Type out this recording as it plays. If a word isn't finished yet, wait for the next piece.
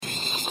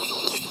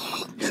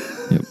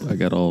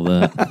got all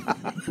that.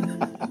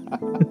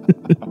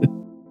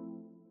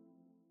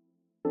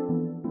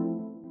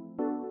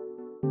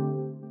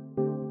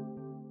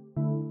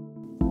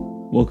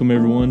 Welcome,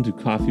 everyone, to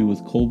Coffee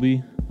with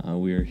Colby.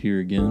 We are here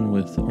again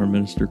with our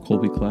minister,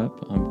 Colby Clapp.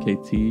 I'm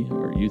KT,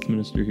 our youth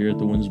minister here at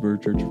the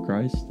Winsboro Church of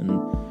Christ, and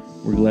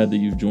we're glad that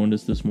you've joined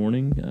us this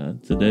morning.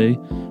 Today,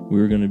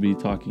 we're going to be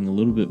talking a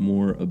little bit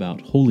more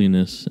about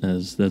holiness,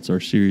 as that's our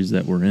series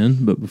that we're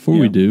in. But before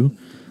we do,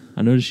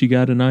 I noticed you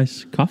got a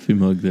nice coffee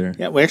mug there.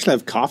 Yeah, we actually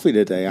have coffee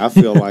today. I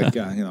feel like,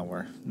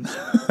 we're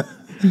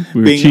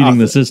cheating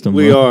the system.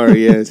 We are,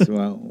 yes.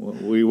 Well,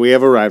 we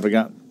have arrived. I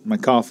got my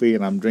coffee,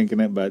 and I'm drinking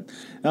it. But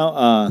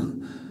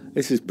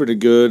this is pretty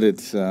good.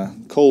 It's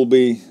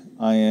Colby.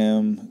 I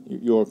am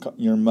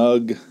your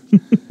mug,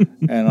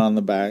 and on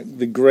the back,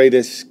 the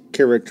greatest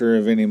character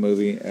of any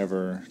movie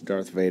ever,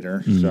 Darth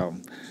Vader. So,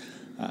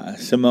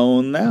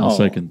 Simone now. I'll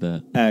second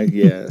that.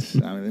 Yes,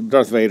 I mean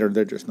Darth Vader.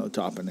 There's just no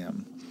topping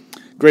him.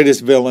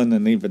 Greatest villain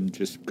and even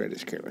just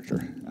greatest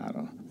character. I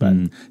don't know.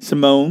 But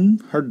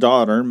Simone, her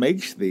daughter,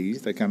 makes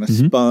these. They kind of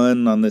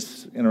spun on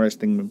this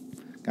interesting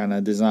kind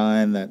of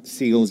design that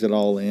seals it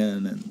all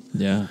in.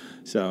 And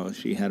so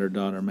she had her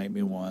daughter make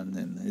me one,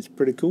 and it's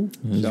pretty cool.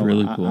 It's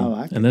really cool. I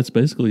like it. And that's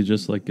basically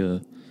just like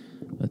a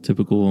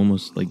typical,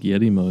 almost like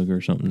Yeti mug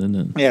or something, isn't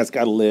it? Yeah, it's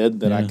got a lid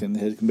that it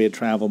can be a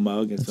travel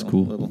mug. It's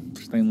cool. Little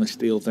stainless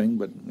steel thing,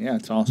 but yeah,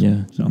 it's awesome.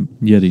 Yeah, so.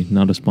 Yeti,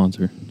 not a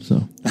sponsor,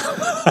 so.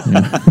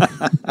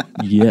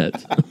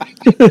 Yet.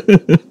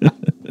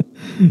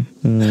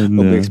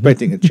 We'll be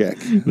expecting a check.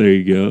 There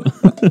you go.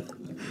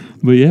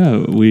 But yeah,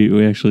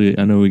 we actually,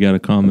 I know we got a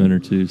comment or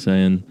two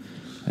saying,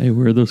 hey,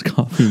 where are those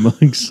coffee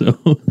mugs? So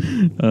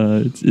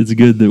it's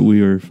good that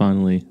we are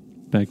finally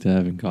back to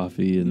having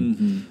coffee,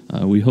 and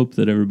we hope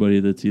that everybody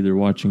that's either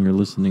watching or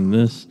listening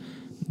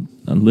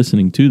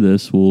to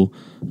this will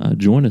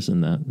join us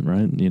in that,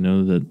 right? You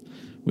know, that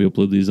we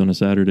upload these on a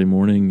Saturday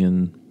morning,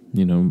 and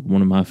you know,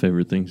 one of my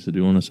favorite things to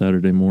do on a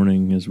Saturday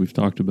morning, as we've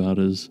talked about,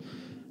 is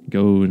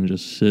go and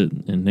just sit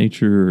in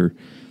nature,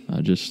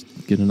 or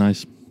just get a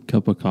nice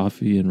cup of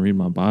coffee and read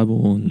my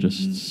Bible, and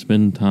just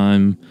spend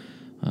time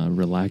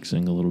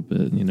relaxing a little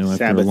bit, you know,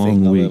 after a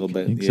long week. A little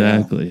bit.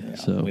 Exactly. Yeah.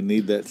 So we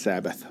need that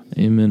Sabbath.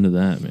 Amen to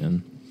that,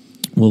 man.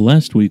 Well,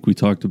 last week we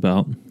talked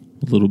about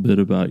a little bit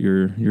about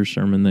your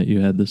sermon that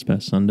you had this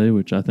past Sunday,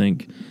 which I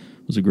think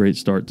was a great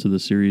start to the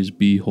series,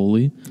 Be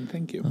Holy.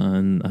 Thank you.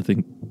 And I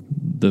think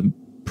the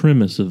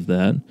premise of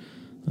that,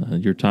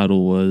 your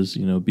title was,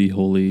 you know, Be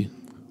Holy,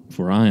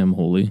 for I am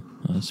holy,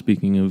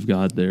 speaking of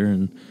God there,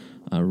 and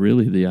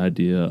really the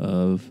idea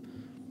of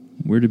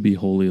we're to be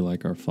holy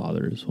like our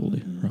Father is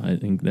holy,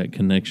 right? And that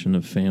connection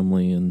of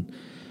family. And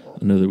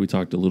I know that we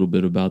talked a little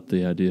bit about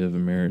the idea of a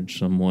marriage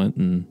somewhat,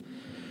 and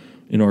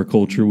in our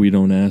culture we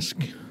don't ask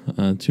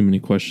too many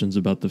questions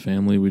about the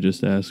family. We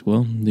just ask,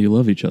 well, do you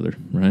love each other,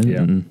 right?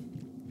 Yeah. And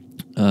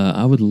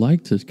I would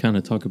like to kind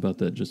of talk about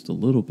that just a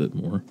little bit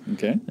more.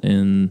 Okay.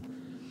 And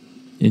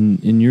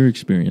in your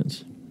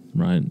experience,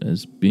 right,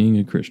 as being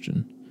a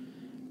Christian,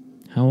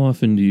 how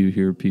often do you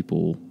hear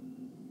people,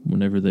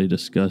 whenever they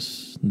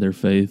discuss their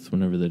faith,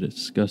 whenever they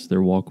discuss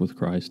their walk with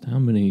Christ, how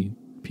many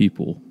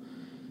people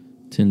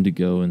tend to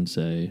go and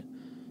say,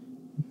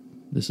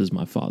 this is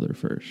my Father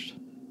first?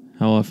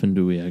 How often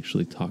do we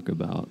actually talk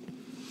about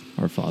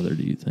our Father,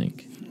 do you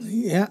think?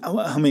 Yeah,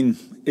 I mean,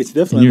 it's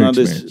definitely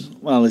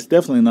it's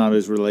definitely not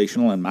as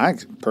relational in my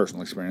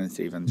personal experience,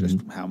 even just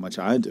how much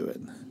I do it.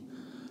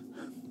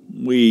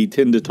 We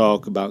tend to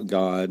talk about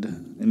God,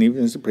 and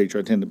even as a preacher,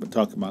 I tend to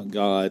talk about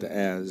God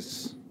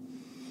as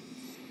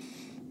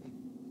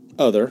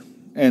other,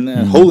 and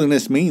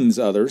holiness means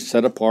other,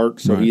 set apart.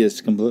 So He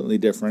is completely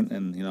different,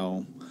 and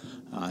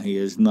He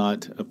is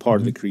not a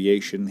part of the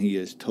creation. He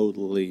is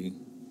totally,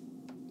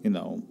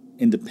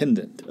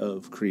 independent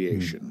of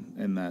creation,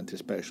 and not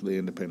especially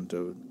independent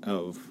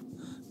of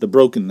the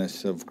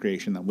brokenness of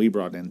creation that we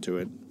brought into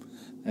it,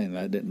 and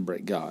that didn't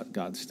break God.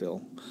 God's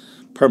still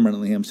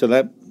permanently Him. So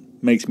that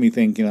makes me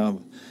think,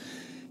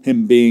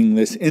 Him being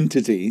this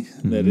entity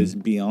that is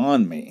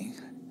beyond me,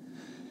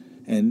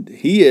 and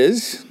He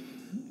is.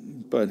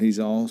 But He's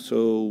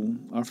also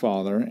our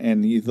Father.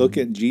 And you look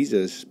at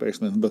Jesus,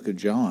 especially in the book of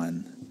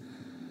John,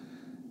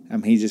 I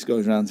mean, He just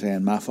goes around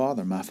saying, my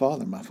Father, my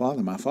Father, my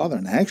Father, my Father,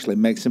 and actually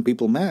makes some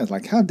people mad. It's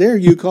like, how dare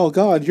you call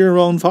God your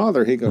own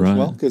Father? He goes,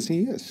 well, because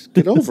He is.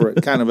 Get over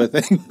it, kind of a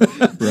thing.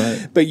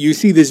 Right. But you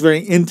see this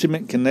very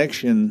intimate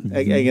connection.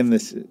 Again,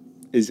 this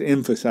is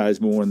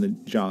emphasized more in the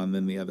John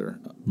than the other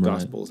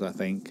Gospels, I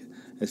think,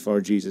 as far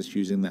as Jesus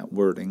using that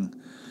wording.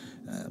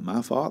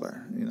 My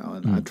Father,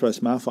 and I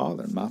trust my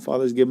Father. My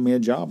Father's given me a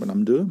job, and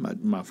I'm doing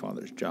my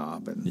Father's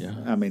job. And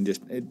I mean,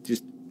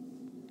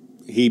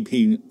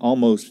 he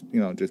almost,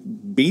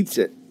 just beats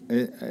it.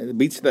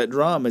 Beats that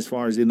drum as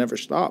far as He never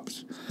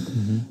stops.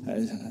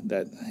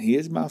 That He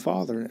is my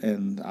Father,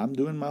 and I'm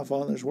doing my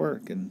Father's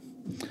work. And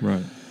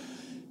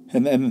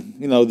and then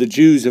the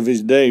Jews of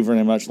His day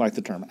very much like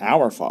the term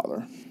 "our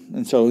Father,"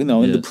 and so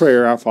in the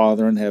prayer, "Our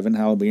Father in heaven,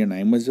 hallowed be Your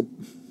name," was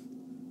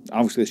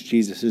obviously it's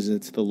Jesus's,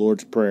 it's the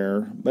Lord's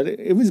Prayer, but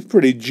it was a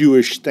pretty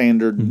Jewish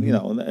standard.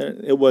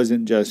 It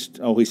wasn't just,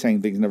 he's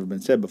saying things never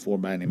been said before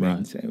by any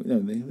means.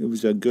 It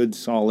was a good,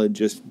 solid,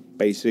 just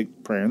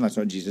basic prayer, and that's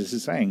what Jesus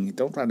is saying.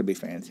 Don't try to be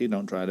fancy.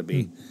 Don't try to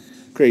be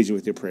crazy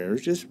with your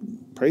prayers. Just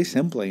pray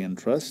simply and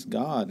trust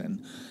God.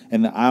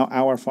 And the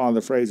Our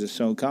Father phrase is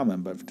so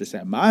common, but to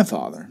say, my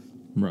Father,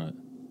 right,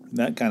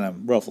 that kind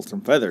of ruffled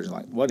some feathers.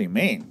 Like, what do you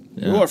mean?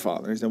 Yeah. Your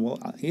Father? He said, well,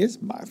 he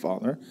is my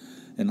Father,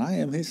 and I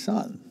am his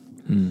son.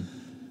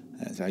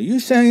 I said, are you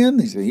saying?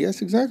 He said,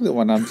 yes, exactly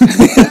what I'm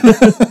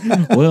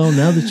saying. Well,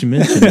 now that you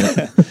mention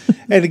it.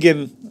 And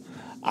again,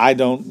 I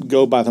don't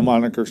go by the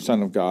moniker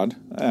Son of God,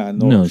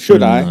 nor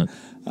should I.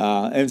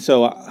 And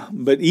so,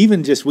 but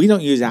even just, we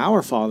don't use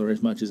our Father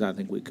as much as I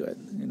think we could.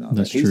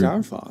 That's He's true.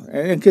 our Father.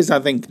 And because I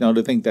think,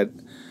 to think that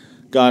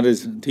God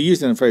is, to use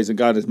the phrase that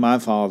God is my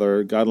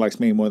Father, God likes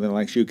me more than he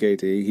likes you,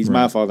 KT. He's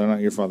my Father, not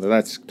your Father.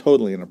 That's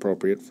totally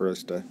inappropriate for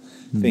us to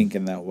think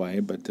in that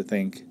way, but to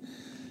think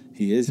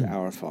he is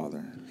our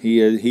Father. He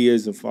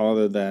is a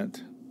Father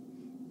that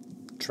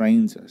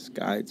trains us,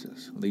 guides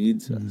us,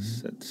 leads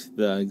us, sets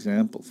the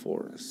example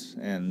for us,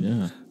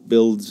 and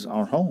builds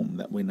our home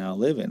that we now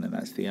live in. And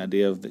that's the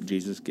idea that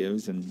Jesus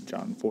gives in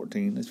John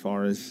 14 as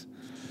far as,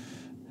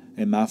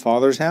 in my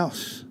Father's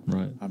house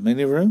are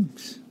many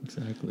rooms.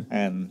 Exactly.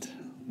 And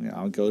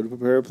I'll go to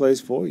prepare a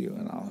place for you.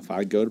 And if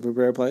I go to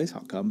prepare a place,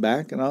 I'll come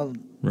back and I'll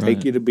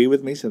take you to be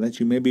with me so that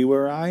you may be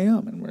where I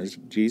am. And where's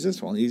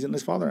Jesus? Well, he's in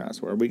his Father's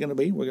house. Where are we going to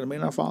be? We're going to be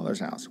in our Father's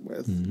house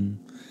with.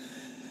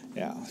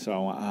 Yeah,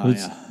 so...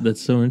 That's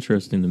so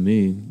interesting to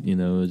me,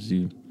 as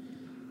you...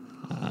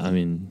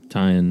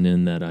 tying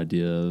in that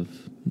idea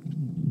of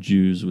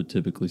Jews would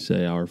typically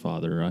say our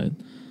Father, right?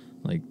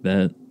 Like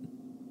that,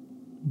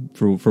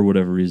 for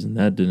whatever reason,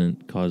 that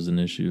didn't cause an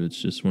issue.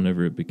 It's just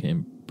whenever it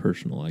became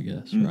personal, I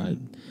guess, right?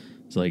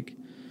 It's like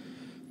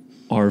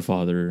our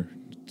Father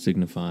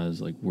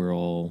signifies like we're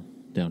all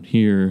down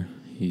here,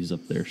 he's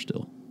up there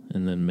still.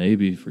 And then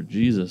maybe for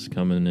Jesus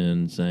coming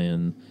in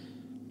saying,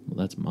 well,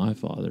 that's my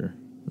Father,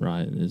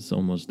 right? It's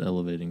almost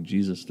elevating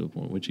Jesus to a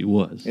point, which he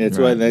was. That's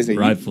right.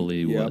 Rightfully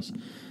he was.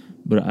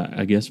 But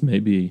I guess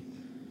maybe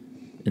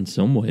in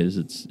some ways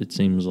it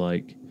seems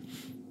like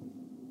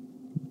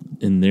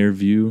in their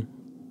view,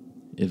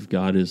 if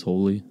God is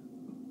holy,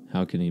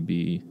 how can he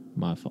be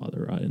my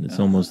Father, right? And it's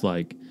almost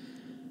like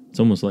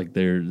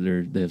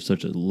they have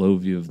such a low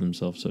view of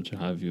themselves, such a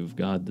high view of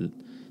God that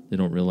they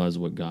don't realize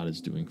what God is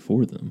doing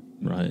for them,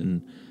 right?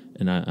 And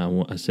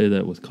I say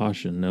that with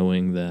caution,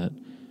 knowing that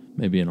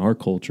maybe in our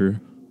culture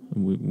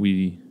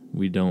we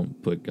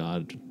don't put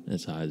God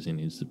as high as he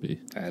needs to be.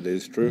 That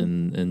is true.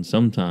 And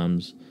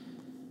sometimes,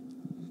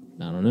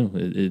 I don't know,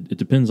 it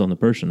depends on the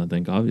person, I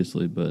think,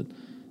 obviously, but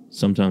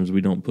sometimes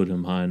we don't put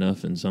him high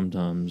enough, and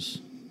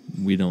sometimes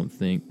we don't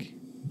think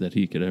that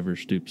he could ever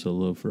stoop so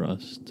low for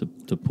us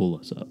to pull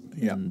us up.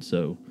 Yeah. And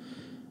so,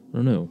 I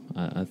don't know.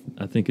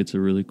 I think it's a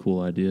really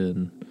cool idea,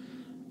 and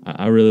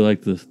I really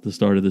like the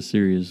start of the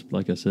series.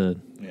 Like I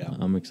said,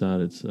 I'm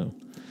excited. So,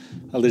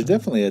 well, there's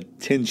definitely a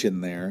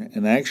tension there,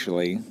 and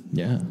actually,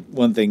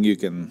 one thing you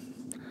can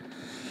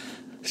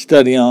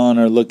study on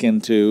or look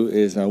into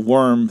is a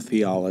worm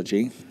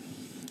theology,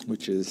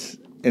 which is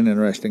an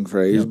interesting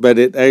phrase, but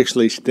it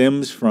actually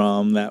stems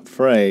from that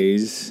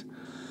phrase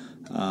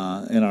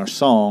in our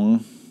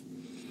song.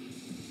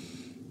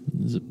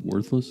 Is it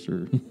worthless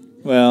or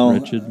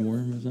wretched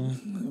worm as I?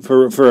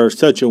 For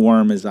such a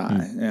worm as I.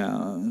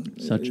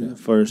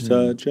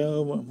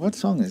 What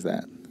song is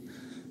that?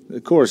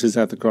 The chorus is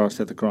at the cross,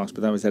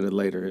 but that was added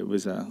later. It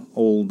was an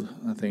old,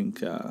 I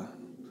think,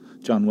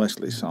 John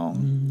Wesley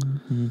song,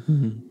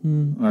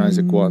 or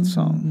Isaac Watts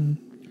song.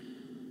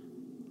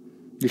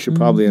 You should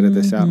probably edit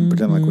this out and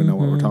pretend like we know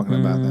what we're talking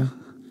about now.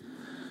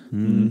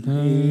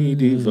 He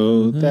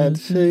devote that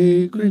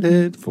sacred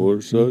head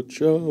for such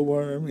a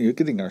worm. You're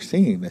getting our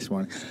singing this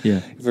morning.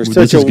 Yeah. For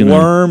such a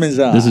worm as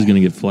I. This is going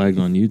to get flagged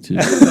on YouTube.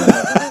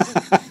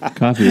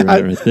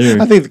 Copyright right there.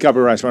 I think the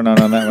copyright's run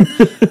out on that one.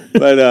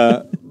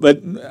 But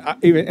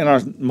even in our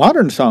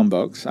modern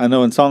songbooks, I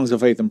know in Songs of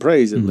Faith and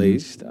Praise at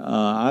least,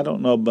 I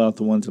don't know about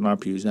the ones in our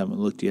pews. I haven't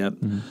looked yet.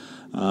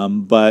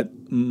 But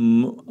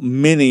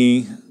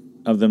many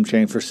of them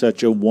change for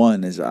such a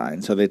one as I.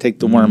 And so they take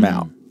the worm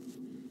out.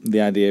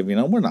 The idea of,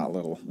 we're not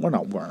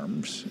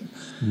worms.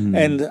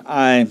 And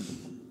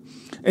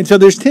so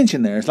there's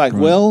tension there. It's like,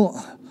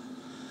 well,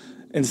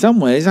 in some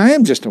ways I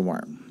am just a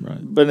worm. Right.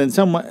 But in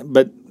some way,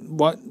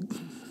 what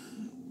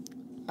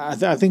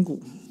I think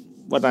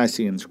what I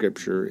see in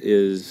Scripture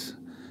is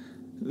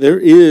there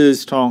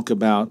is talk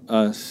about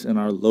us in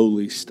our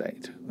lowly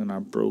state, in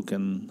our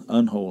broken,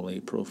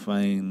 unholy,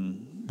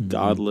 profane,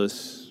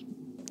 godless,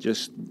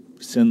 just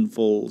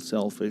sinful,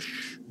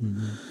 selfish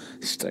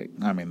state.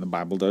 I mean, the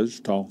Bible does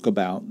talk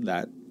about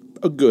that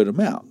a good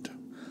amount.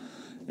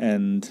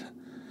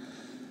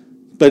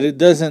 But it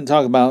doesn't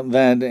talk about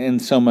that in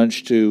so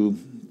much to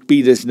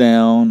beat us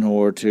down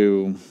or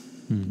to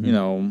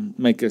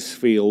make us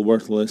feel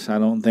worthless. I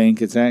don't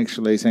think it's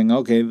actually saying,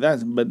 okay,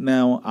 but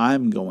now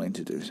I'm going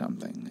to do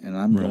something, and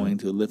I'm going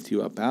to lift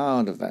you up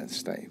out of that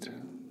state.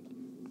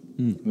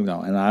 And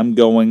I'm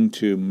going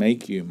to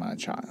make you my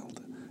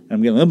child. And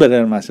I'm getting a little bit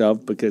ahead of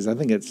myself because I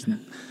think it's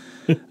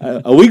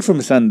a week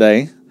from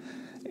Sunday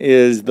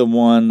is the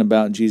one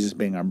about Jesus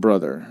being our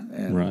brother.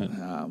 And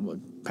a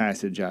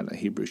passage out of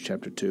Hebrews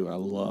chapter 2 I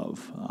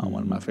love,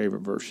 one of my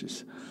favorite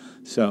verses.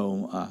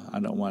 So I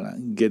don't want to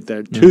get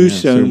there too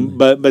soon,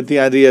 but the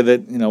idea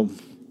that,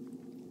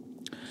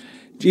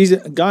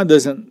 God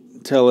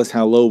doesn't tell us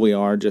how low we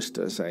are just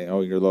to say,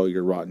 oh, you're low,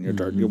 you're rotten, you're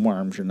dirt, you're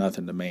worms, you're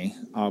nothing to me.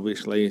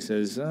 Obviously, he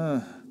says,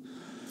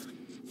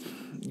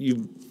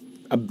 you've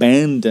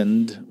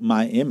abandoned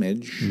my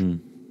image,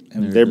 and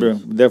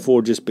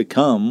therefore just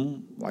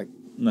become like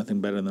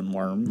nothing better than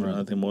worms,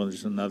 nothing more than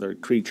just another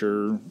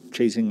creature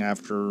chasing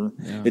after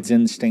its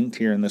instinct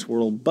here in this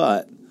world.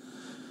 But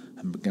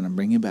I'm going to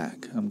bring you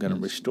back. I'm going to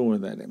restore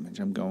that image.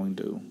 I'm going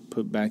to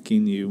put back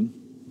in you,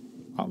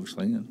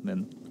 obviously, and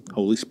then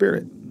Holy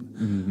Spirit,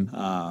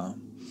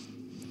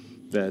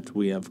 that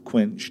we have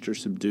quenched or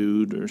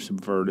subdued or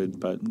subverted,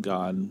 but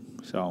God.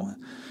 So,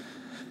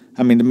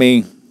 I mean, to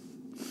me,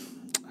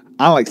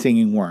 I like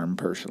singing Worm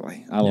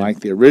personally. I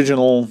like the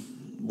original,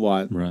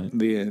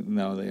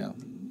 the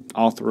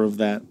author of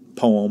that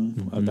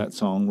poem, of that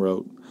song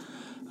wrote,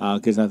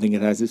 because I think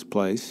it has its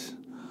place.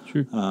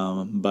 Sure.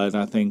 But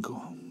I think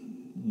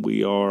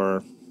we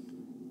are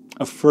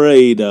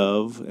afraid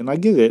of, and I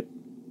get it,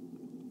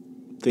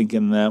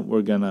 thinking that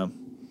we're going to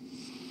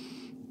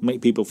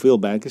make people feel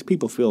bad, because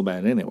people feel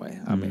bad anyway.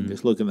 I mean,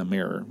 just look in the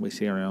mirror. We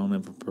see our own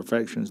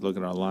imperfections, look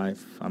at our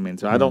life. I mean,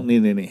 so I don't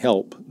need any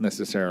help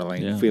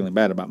necessarily feeling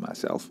bad about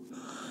myself.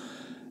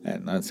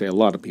 And I'd say a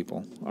lot of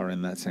people are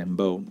in that same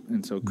boat.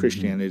 And so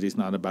Christianity is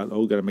not about,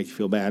 got to make you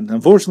feel bad.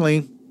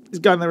 Unfortunately, it's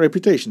gotten that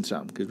reputation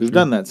some, because we've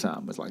done that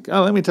some. It's like,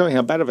 let me tell you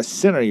how bad of a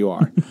sinner you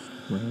are.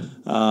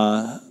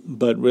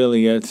 But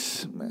really,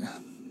 it's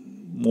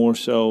more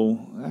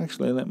so,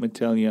 actually, let me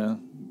tell you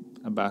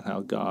about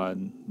how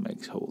God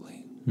makes holy.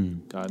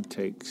 God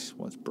takes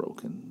what's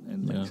broken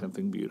and makes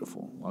something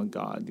beautiful. Well,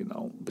 God,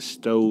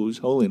 bestows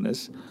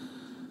holiness,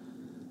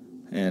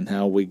 and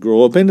how we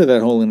grow up into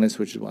that holiness,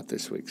 which is what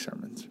this week's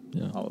sermon's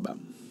all about.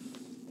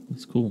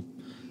 That's cool.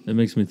 It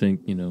makes me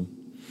think,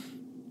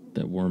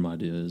 that worm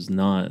idea is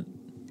not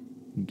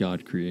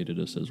God created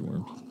us as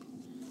worms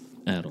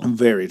at all.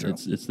 Very true.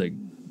 It's that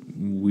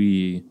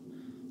we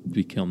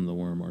become the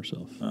worm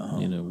ourselves.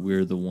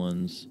 We're the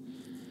ones.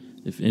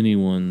 If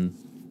anyone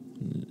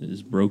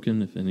is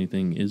broken, if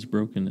anything is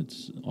broken,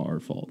 it's our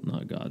fault,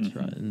 not God's,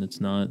 right? And it's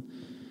not.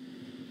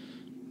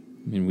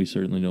 I mean, we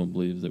certainly don't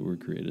believe that we're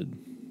created,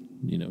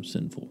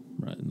 sinful,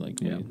 right? Like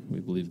we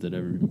believe that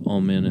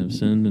all men have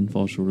sinned and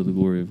fall short of the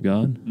glory of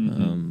God,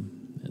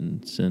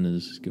 and sin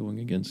is going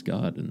against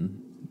God.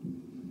 And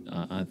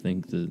I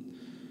think that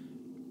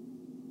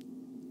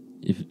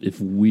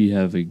if we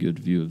have a good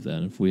view of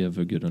that, if we have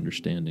a good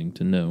understanding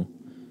to know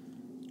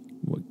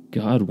what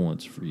God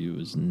wants for you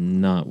is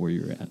not where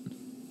you're at.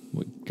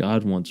 What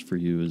God wants for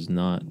you is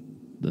not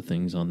the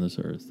things on this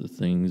earth, the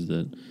things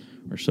that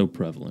are so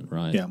prevalent,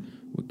 right? Yeah.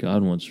 What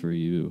God wants for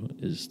you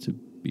is to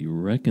be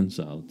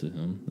reconciled to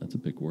Him. That's a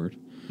big word,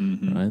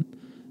 right?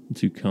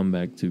 To come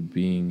back to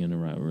being in a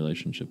right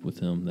relationship with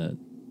Him that,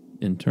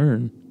 in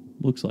turn,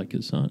 looks like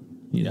His Son.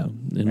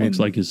 It looks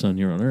like His Son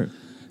here on earth.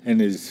 And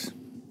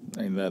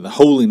the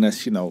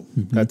holiness,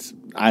 that's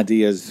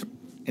ideas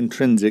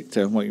intrinsic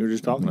to what you were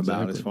just talking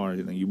about, as far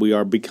as we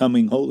are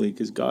becoming holy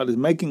because God is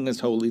making us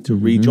holy to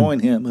rejoin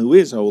Him who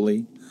is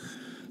holy,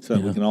 so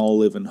that we can all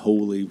live in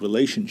holy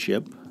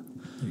relationship.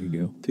 There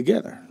you go.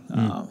 Together.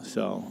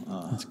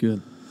 That's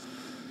good.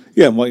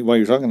 Yeah, while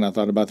you're talking, I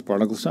thought about the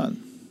prodigal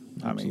son.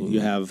 Absolutely. I mean, you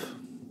have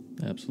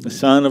the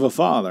son of a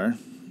father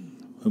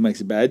who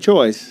makes a bad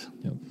choice,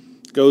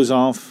 goes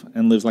off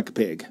and lives like a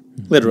pig.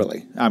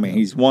 Literally. I mean,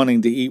 he's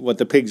wanting to eat what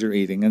the pigs are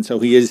eating. And so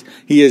he has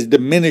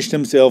diminished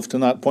himself to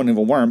not the point of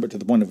a worm, but to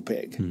the point of a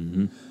pig.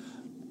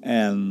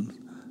 And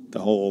the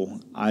whole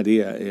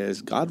idea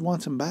is God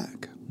wants him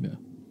back. Yeah.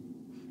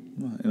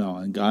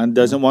 And God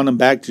doesn't want him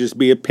back to just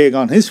be a pig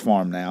on his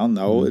farm now.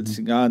 No, it's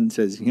God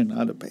says, you're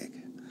not a pig.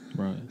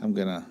 Right. I'm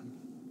going to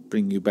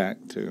bring you back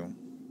to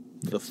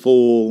the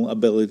full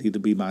ability to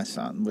be my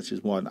son, which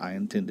is what I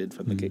intended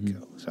from the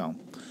get-go. So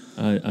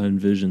I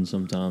envision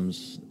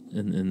sometimes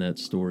in that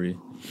story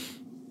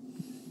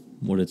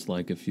what it's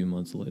like a few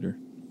months later,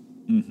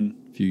 a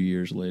few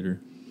years later,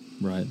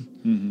 right?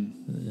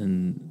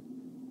 And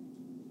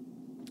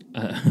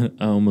I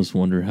almost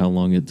wonder how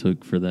long it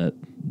took for that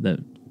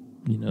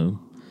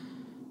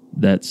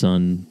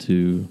son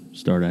to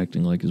start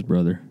acting like his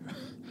brother.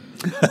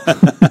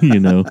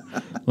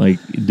 Like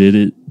did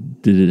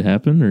it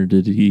happen, or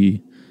did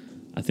he?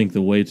 I think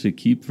the way to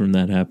keep from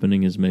that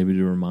happening is maybe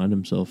to remind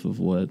himself of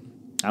what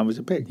I was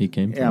a pig. he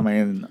came Yeah, from.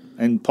 I mean,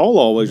 and Paul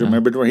always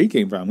remembered where he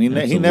came from. He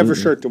never Absolutely.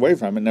 shirked away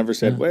from it, never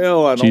said, Yeah.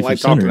 well, I don't Chief like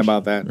of talking sinners,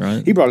 about that.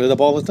 right? He brought it up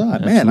all the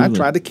time. Man, I Absolutely.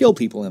 tried to kill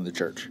people in the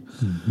church.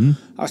 Mm-hmm.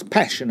 I was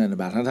passionate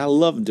about it. I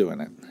loved doing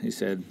it. He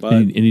said, but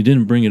And he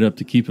didn't bring it up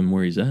to keep him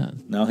where he's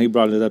at. no, he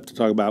brought it up to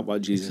talk about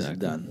what Jesus had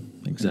Exactly. done.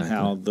 Exactly. And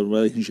how the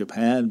relationship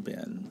had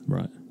been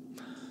Right.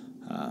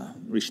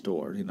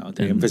 restored, to And-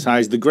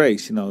 emphasize the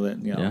grace, that,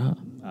 Yeah.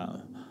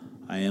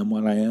 I am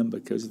what I am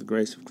because of the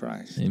grace of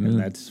Christ. Amen. And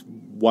that's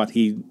what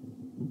he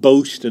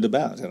boasted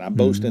about. And I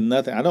boast in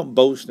nothing. I don't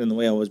boast in the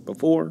way I was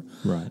before.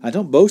 Right. I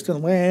don't boast in the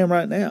way I am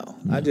right now.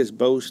 Yeah. I just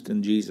boast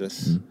in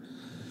Jesus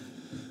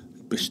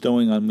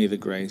bestowing on me the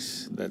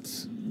grace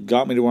that's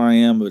got me to where I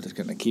am, but it's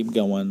going to keep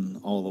going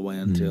all the way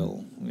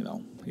until,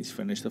 he's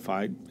finished the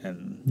fight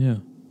and Yeah.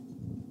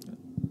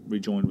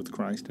 rejoined with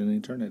Christ in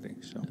eternity.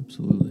 So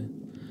Absolutely.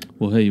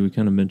 Well, hey, we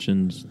kind of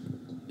mentioned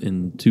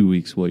in 2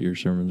 weeks what your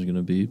sermon's going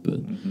to be,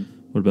 but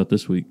what about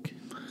this week?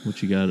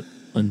 What you got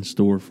in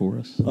store for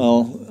us?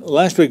 Well,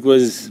 last week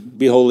was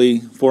 "Be holy,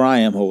 for I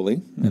am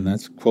holy," and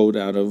that's a quote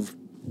out of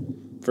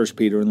 1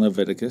 Peter and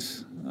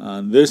Leviticus.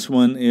 This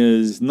one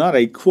is not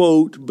a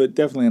quote, but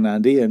definitely an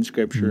idea in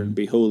Scripture.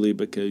 Be holy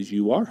because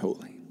you are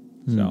holy.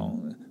 So,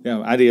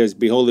 idea is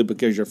be holy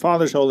because your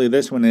Father's holy.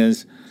 This one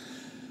is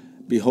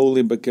be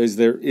holy because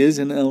there is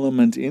an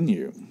element in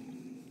you,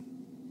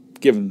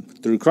 given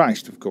through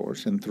Christ, of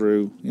course, and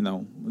through,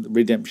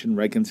 redemption,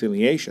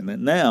 reconciliation, that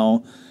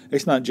now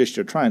it's not just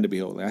you're trying to be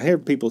holy. I hear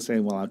people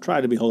saying, well, I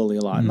try to be holy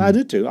a lot. And I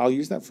do too. I'll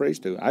use that phrase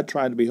too. I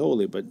try to be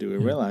holy, but do we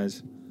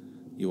realize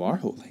you are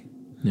holy?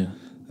 Yeah.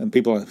 And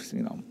people,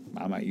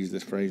 I might use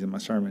this phrase in my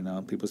sermon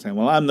now. People saying,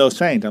 well, I'm no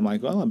saint. I'm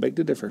like, well, I beg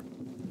to differ.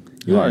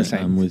 You are a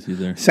saint. I'm with you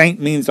there. Saint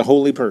means a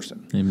holy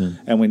person. Amen.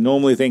 And we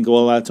normally think,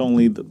 well, that's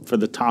only for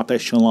the top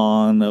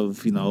echelon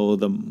of,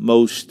 the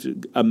most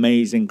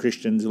amazing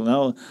Christians.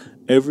 No,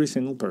 every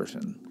single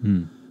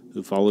person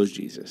who follows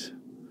Jesus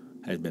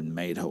has been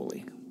made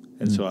holy.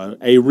 And so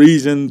a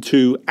reason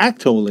to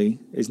act holy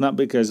is not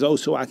because,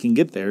 so I can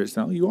get there. It's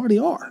no, you already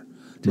are.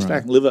 Just Right.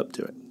 act, live up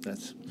to it.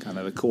 That's kind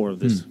of the core of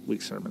this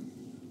week's sermon.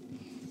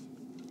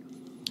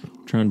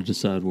 Trying to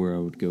decide where I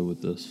would go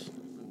with this.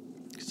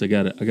 Because I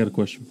got a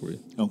question for you.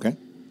 Okay.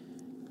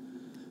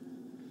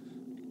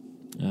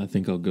 I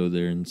think I'll go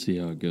there and see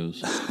how it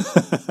goes.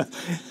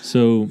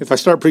 So, If I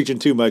start preaching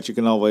too much, you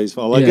can always,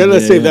 I Yeah, gotta yeah,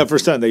 save yeah. that for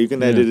Sunday. You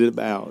can edit it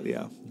out,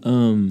 yeah.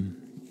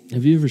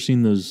 have you ever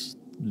seen those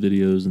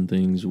videos and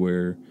things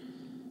where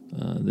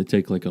they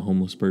take like a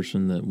homeless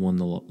person that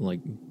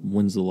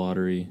wins the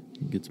lottery,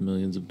 gets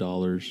millions of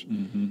dollars?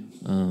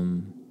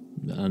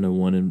 I know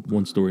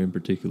one story in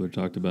particular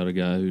talked about a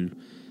guy who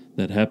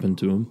that happened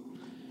to him.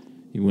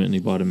 He went and he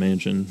bought a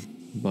mansion,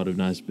 bought a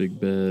nice big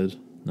bed,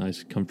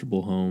 nice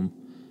comfortable home,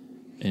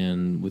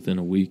 and within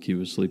a week he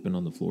was sleeping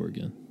on the floor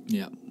again.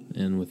 Yeah.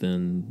 And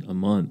within a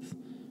month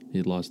he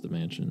had lost the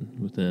mansion.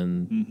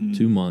 Within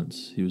 2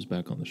 months he was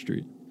back on the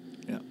street.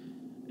 Yeah.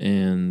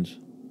 And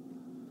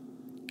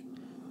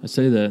I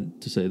say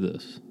that to say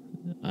this.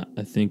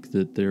 I think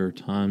that there are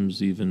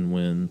times even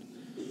when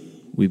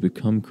we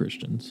become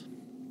Christians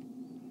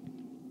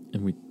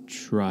and we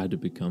try to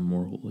become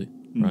more holy,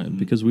 right?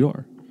 Because we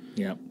are,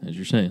 Yeah. as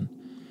you're saying.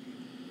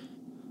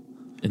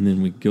 And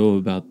then we go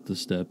about the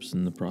steps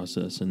and the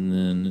process, and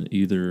then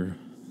either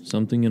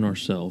something in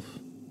ourself,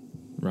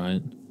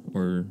 right?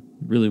 Or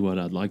really what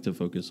I'd like to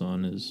focus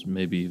on is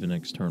maybe even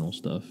external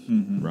stuff,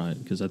 right?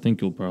 Because I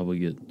think you'll probably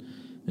get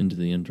into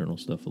the internal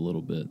stuff a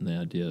little bit, and the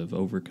idea of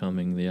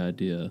overcoming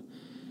the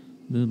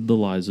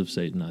lies of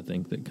Satan, I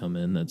think, that come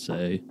in that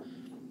say,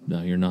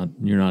 no, you're not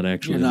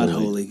actually You're not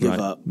holy. holy. Give right?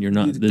 up. You're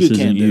not. You This isn't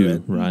can't do you,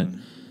 it. right?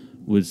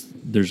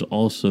 There's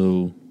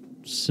also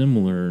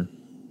similar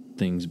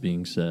things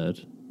being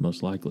said,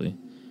 most likely,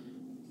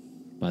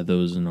 by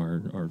those in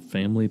our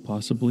family,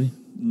 possibly.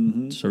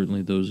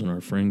 Certainly those in our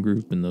friend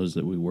group and those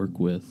that we work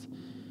with,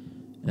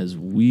 as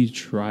we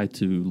try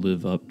to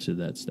live up to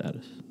that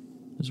status,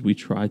 as we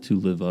try to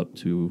live up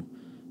to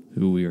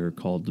who we are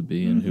called to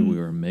be and who we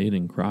are made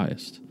in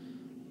Christ,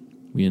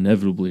 we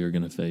inevitably are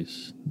going to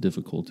face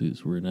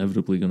difficulties. We're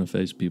inevitably going to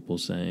face people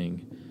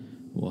saying,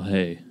 well,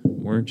 hey,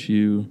 weren't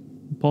you...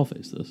 Paul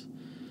faced this.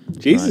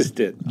 Jesus Right.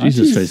 did.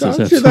 Jesus faced this,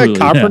 Aren't you absolutely, that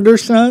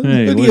carpenter's son?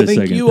 Hey, Who do wait you a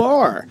think second. you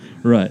are?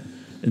 Right.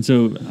 And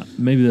so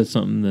maybe that's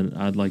something that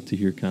I'd like to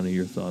hear kind of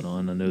your thought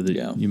on. I know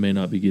that you may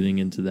not be getting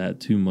into that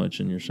too much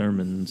in your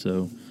sermon. And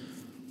so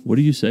what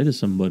do you say to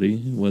somebody,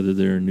 whether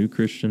they're a new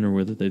Christian or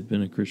whether they've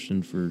been a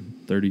Christian for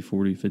 30,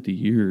 40, 50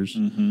 years,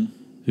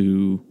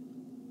 who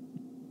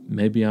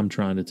maybe I'm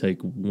trying to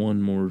take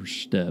one more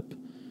step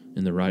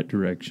in the right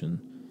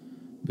direction,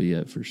 but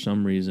yet for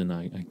some reason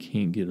I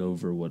can't get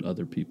over what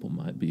other people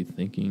might be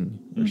thinking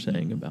or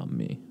saying about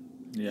me.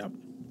 Yeah.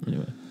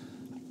 Anyway.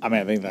 I mean,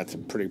 I think that's a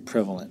pretty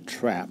prevalent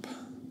trap.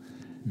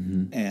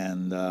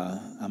 And, a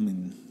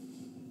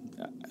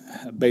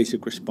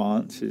basic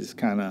response is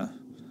kind of,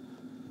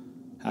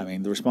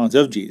 the response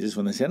of Jesus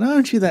when they said,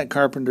 aren't you that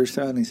carpenter's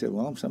son? He said,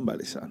 well, I'm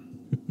somebody's son.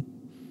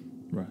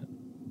 Right.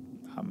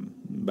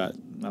 But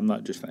I'm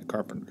not just that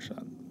carpenter's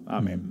son. I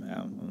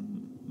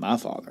mean, my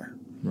Father.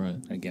 Right.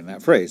 Again,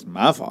 that phrase,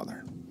 my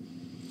Father.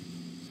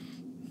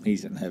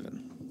 He's in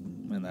heaven.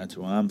 And that's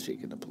who I'm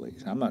seeking to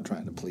please. I'm not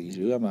trying to please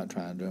you. I'm not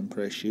trying to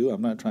impress you.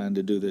 I'm not trying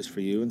to do this for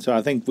you. And so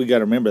I think we got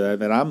to remember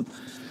that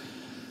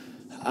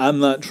I'm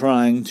not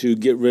trying to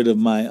get rid of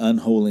my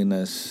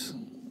unholiness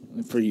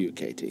for you,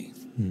 KT.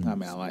 I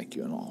mean, I like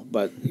you and all,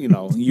 but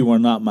you are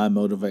not my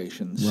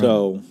motivation. Right.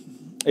 So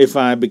if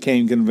I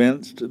became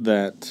convinced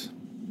that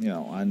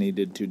I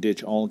needed to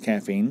ditch all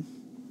caffeine,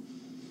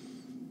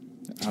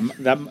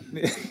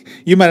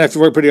 you might have to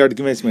work pretty hard to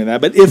convince me of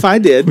that. But if I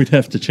did, we'd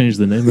have to change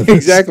the name of it.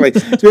 Exactly.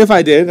 So if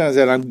I did, I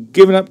said I'm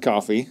giving up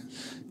coffee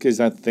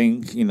because I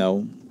think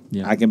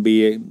I can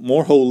be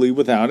more holy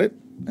without it,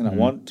 and I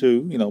want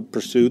to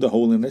pursue the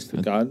holiness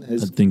that God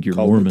has. I think you're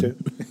called Mormon.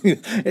 Me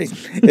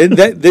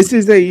to. This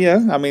is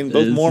I mean,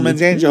 both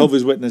Mormons and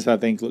Jehovah's Witnesses, I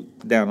think, look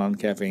down on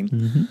caffeine.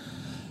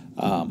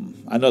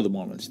 Mm-hmm. I know the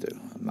Mormons do.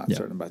 I'm not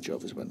certain about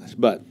Jehovah's Witnesses,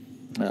 but.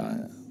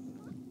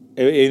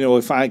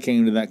 If I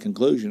came to that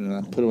conclusion and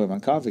I put away my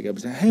coffee cup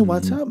and said, "Hey,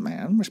 what's up,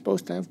 man? We're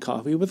supposed to have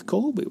coffee with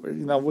Colby.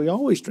 We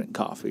always drink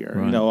coffee." Or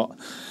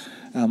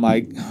I'm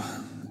like,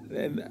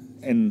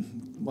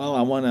 well,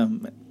 I want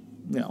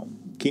to,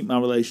 keep my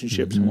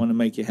relationships. I want to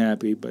make you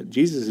happy. But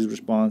Jesus'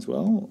 response,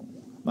 well,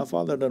 my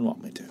Father doesn't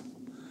want me to.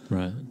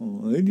 Right.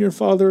 Well, and your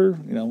father,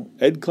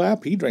 Ed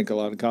Clapp, he drank a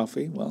lot of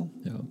coffee. Well,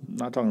 I'm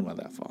not talking about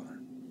that Father.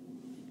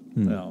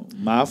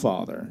 My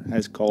Father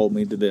has called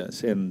me to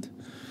this, and.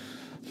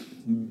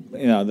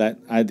 That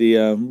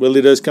idea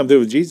really does come through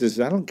with Jesus.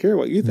 I don't care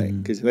what you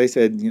think, because they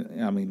said,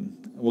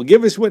 well,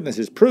 give us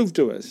witnesses, prove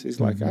to us.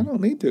 He's like, I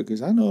don't need to,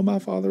 because I know who my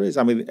Father is.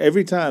 I mean,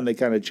 every time they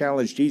kind of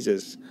challenged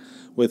Jesus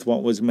with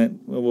what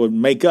would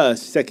make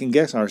us second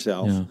guess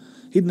ourselves,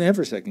 he'd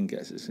never second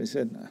guess us. He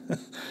said,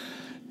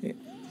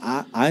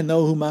 I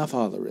know who my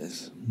Father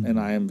is, and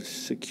I am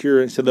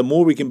secure. So the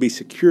more we can be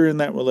secure in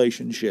that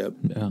relationship,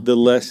 the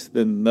less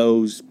than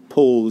those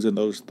pulls and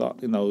those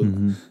thoughts,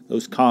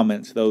 those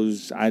comments,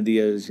 those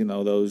ideas,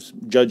 those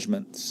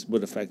judgments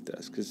would affect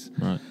us. Because,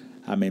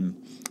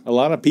 a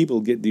lot of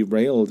people get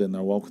derailed in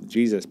their walk with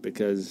Jesus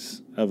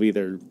because of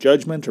either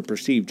judgment or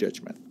perceived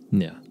judgment.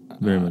 Yeah,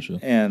 very much so.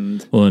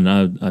 And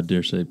I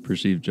dare say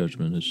perceived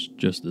judgment is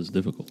just as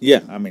difficult.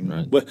 Yeah,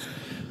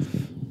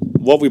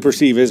 what we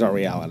perceive is our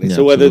reality.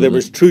 So whether there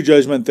was true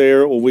judgment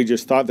there or we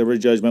just thought there was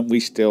judgment,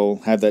 we still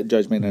have that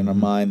judgment in our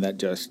mind that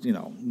just,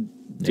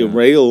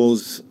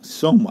 derails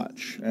so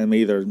much and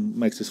either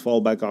makes us fall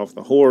back off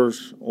the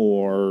horse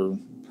or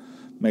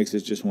makes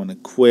us just want to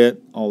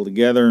quit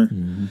altogether.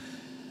 Mm-hmm.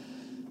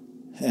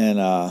 And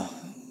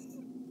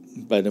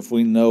but if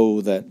we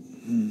know that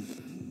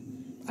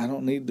I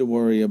don't need to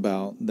worry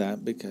about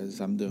that because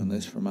I'm doing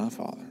this for my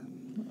Father,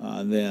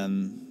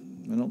 then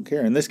I don't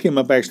care. And this came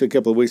up actually a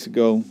couple of weeks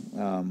ago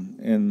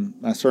in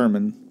my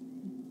sermon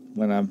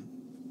when I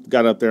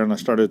got up there and I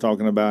started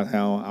talking about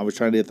how I was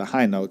trying to hit the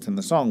high notes in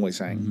the song we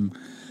sang. Mm-hmm.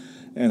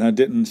 And I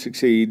didn't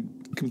succeed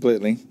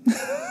completely.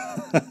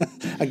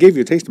 I gave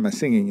you a taste of my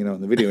singing,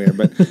 in the video here.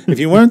 But if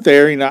you weren't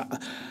there,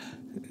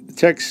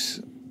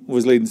 Tex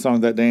was leading the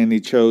song that day, and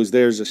he chose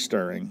 "There's a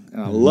Stirring."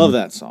 And I love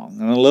that song.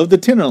 And I love the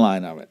tenor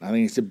line of it. I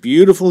think it's a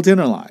beautiful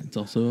tenor line. It's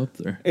also up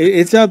there.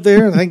 It's up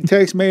there. I think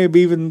Tex may have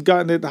even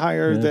gotten it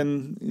higher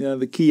than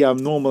the key I'm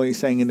normally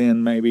singing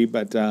in, maybe.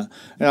 But and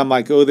I'm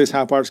like, oh, this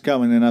high part's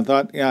coming. And I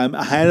thought,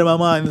 I had in my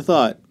mind the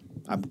thought,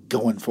 I'm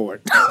going for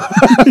it.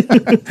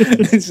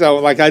 And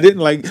so, I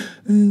didn't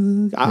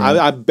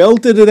I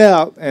belted it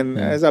out. And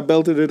as I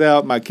belted it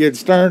out, my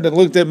kids turned and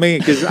looked at me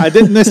because I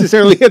didn't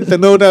necessarily hit the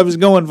note I was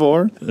going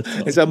for.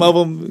 Awesome. And some of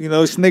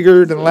them,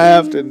 sniggered and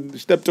laughed and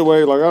stepped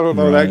away like, I don't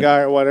know that guy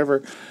or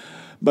whatever.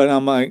 But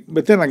I'm like,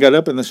 but then I got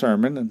up in the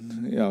sermon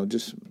and,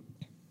 just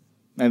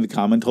made the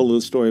comment, told a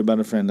little story about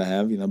a friend I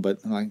have, but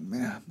I'm like,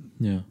 man.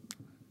 Yeah.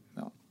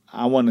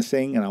 I want to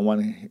sing and I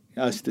want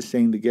us to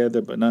sing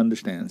together, but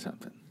understand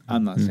something.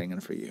 I'm not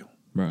singing for you.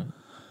 Right.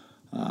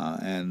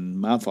 And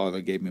my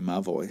Father gave me my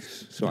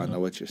voice, so I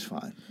know it's just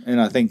fine. And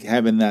I think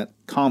having that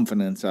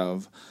confidence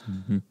of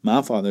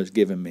my Father's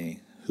given me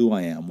who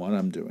I am, what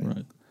I'm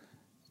doing,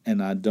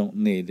 and I don't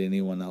need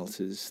anyone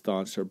else's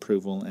thoughts or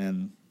approval.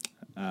 And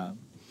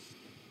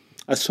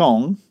a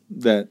song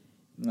that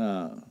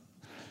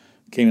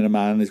came into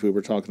mind as we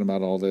were talking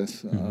about all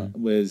this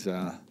was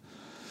an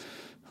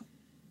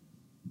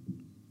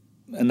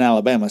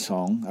Alabama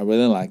song. I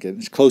really like it.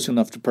 It's Close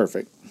Enough to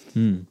Perfect.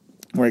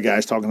 Where a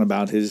guy's talking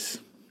about his,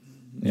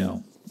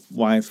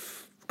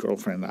 wife,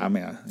 girlfriend. I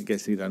mean, I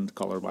guess he doesn't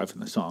call her wife in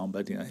the song,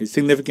 but his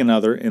significant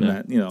other in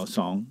that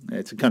song.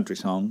 It's a country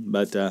song,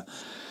 but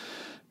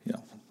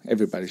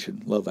everybody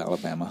should love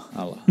Alabama.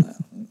 I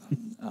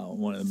love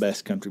one of the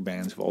best country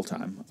bands of all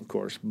time, of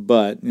course.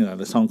 But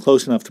the song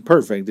 "Close Enough to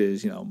Perfect"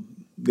 is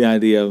the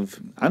idea of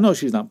I know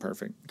she's not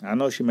perfect. I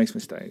know she makes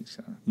mistakes.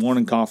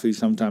 Morning coffee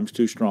sometimes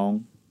too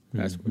strong.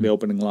 That's the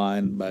opening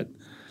line, but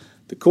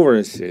the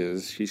chorus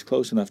is, she's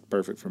close enough to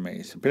perfect for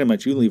me. So pretty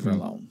much you leave her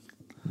alone.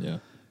 Yeah.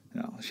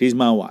 She's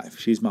my wife.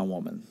 She's my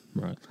woman.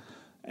 Right.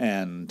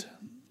 And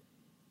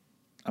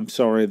I'm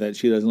sorry that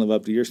she doesn't live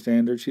up to your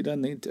standards. She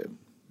doesn't need to.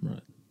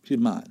 Right. She's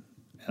mine,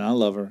 and I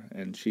love her,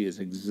 and she is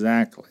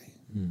exactly,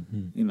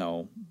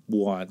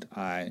 what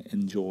I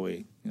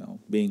enjoy,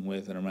 being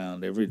with and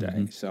around every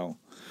day. So,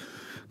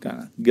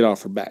 kind of get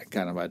off her back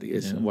kind of idea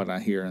is what I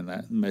hear in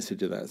that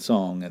message of that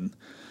song. And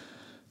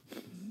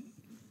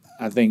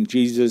I think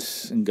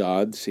Jesus and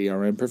God see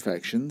our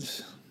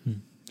imperfections,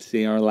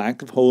 see our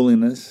lack of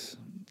holiness,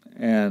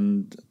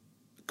 and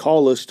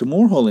call us to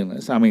more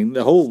holiness. I mean,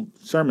 the whole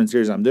sermon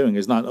series I'm doing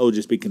is not,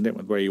 just be content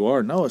with where you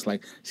are. No, it's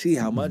like, see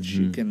how much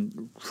you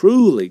can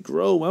truly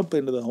grow up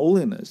into the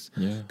holiness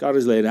God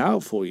has laid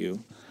out for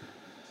you.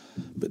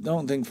 But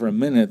don't think for a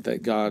minute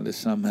that God is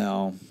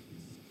somehow,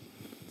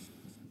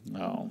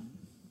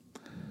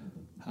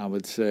 I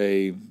would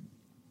say,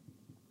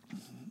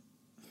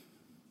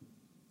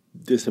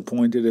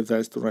 disappointed, if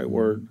that's the right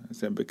word. I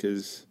said,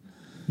 because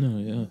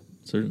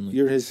certainly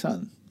you're his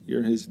son,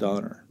 you're his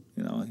daughter.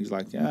 He's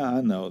like,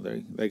 I know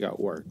they got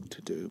work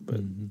to do,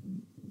 but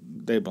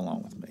they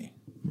belong with me.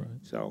 Right.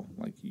 So,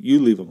 like, you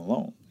leave them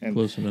alone. And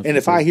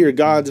if I close. hear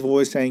God's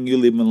voice saying you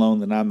leave them alone,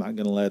 then I'm not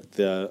going to let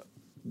the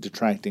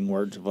detracting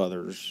words of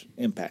others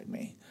impact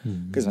me,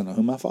 because I know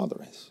who my Father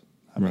is.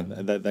 I mean,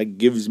 that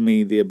gives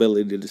me the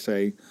ability to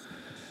say,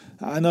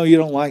 I know you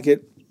don't like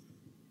it.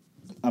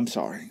 I'm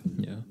sorry.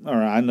 Yeah.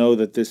 Or I know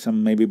that this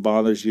maybe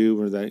bothers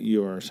you, or that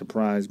you are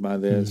surprised by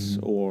this,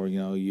 or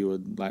you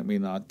would like me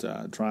not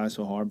try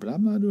so hard, but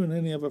I'm not doing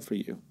any of it for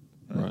you.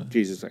 Right.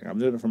 Jesus said, I'm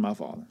doing it for my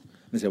Father.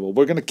 They said, well,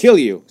 we're going to kill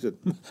you. I said,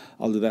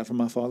 I'll do that for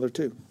my Father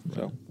too. Right.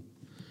 So,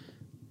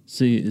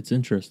 see, it's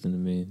interesting to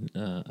me.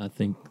 I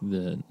think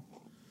that,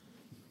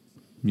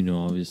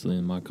 obviously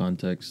in my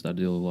context, I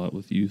deal a lot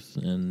with youth,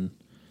 and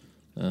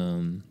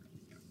one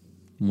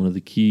of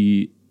the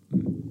key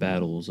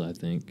battles, I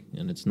think,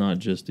 and it's not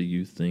just a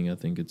youth thing, I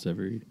think it's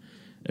every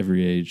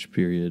age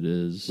period,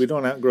 is we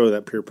don't outgrow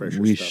that peer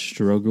pressure we stuff.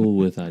 struggle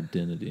with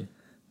identity.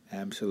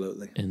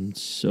 Absolutely. And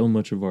so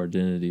much of our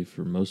identity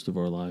for most of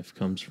our life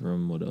comes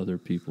from what other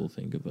people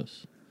think of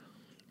us.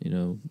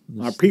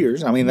 Our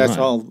peers. I mean, that's right.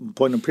 all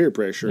point of peer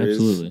pressure.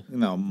 Absolutely.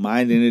 Is, my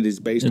identity is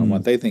based on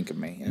what they think of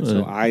me. And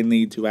so I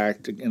need to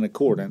act in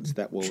accordance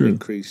that will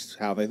increase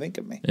how they think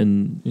of me.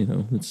 And,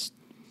 it's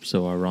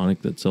so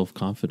ironic that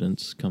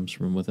self-confidence comes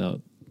from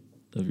without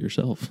of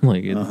yourself.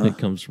 Like, it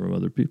comes from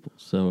other people.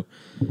 So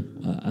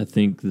I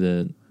think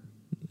that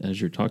as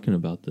you're talking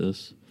about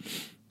this,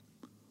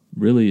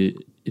 really,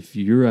 if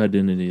your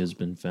identity has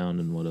been found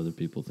in what other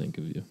people think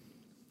of you,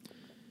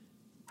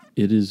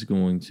 it is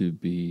going to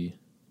be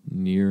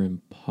near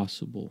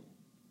impossible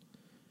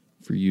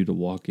for you to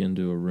walk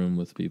into a room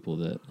with people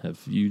that have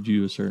viewed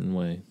you a certain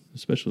way,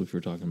 especially if we're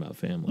talking about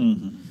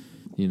family,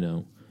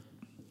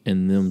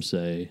 and them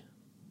say,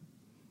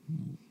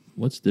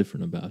 what's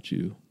different about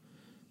you?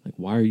 Like,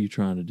 why are you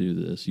trying to do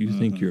this? You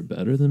think you're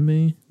better than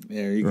me?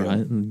 There you go.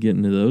 And get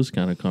into those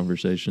kind of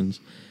conversations.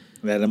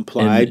 That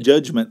implied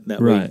judgment.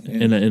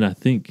 And I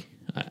think,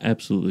 I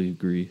absolutely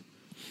agree,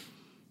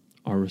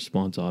 our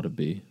response ought to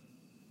be,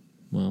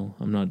 well,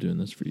 I'm not doing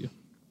this for you,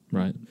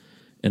 right?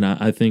 And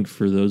I think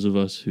for those of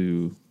us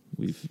who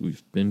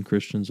we've been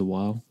Christians a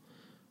while,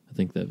 I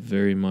think that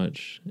very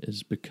much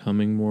is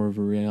becoming more of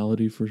a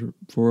reality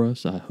for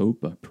us. I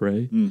hope, I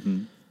pray.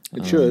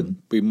 It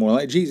should be more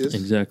like Jesus.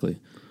 Exactly.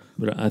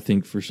 But I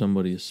think for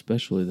somebody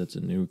especially that's a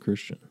new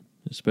Christian,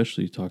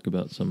 especially talk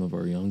about some of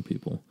our young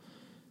people,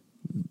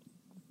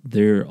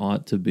 there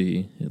ought to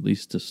be, at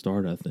least to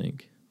start, I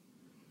think,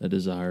 a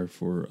desire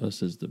for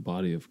us as the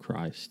body of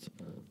Christ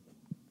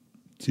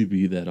to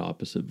be that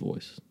opposite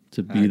voice,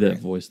 to be that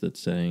voice that's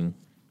saying,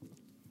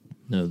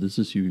 no, this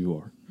is who you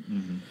are.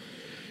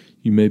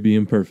 You may be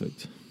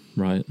imperfect,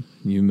 right?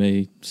 You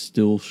may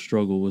still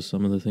struggle with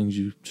some of the things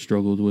you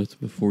struggled with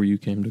before you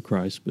came to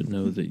Christ, but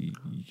know that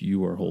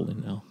you are holy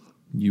now.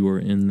 You are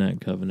in that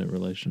covenant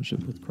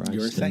relationship with Christ.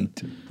 You're a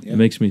saint. It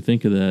makes me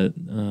think of that.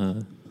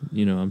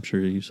 I'm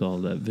sure you saw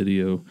that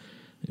video.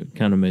 It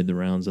kind of made the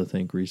rounds, I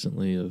think,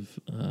 recently of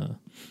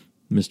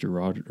Mr.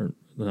 Rogers'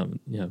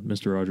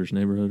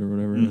 Neighborhood or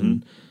whatever.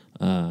 And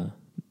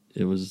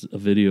it was a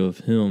video of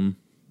him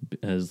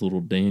as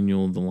little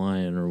Daniel the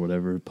lion or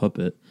whatever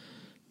puppet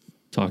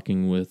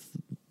talking with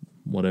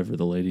whatever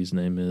the lady's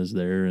name is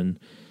there, and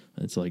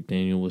it's like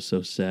Daniel was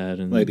so sad,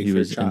 and Lady he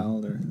was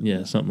child,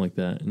 something like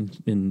that,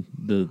 and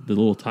the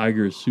little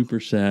tiger is super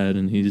sad,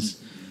 and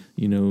he's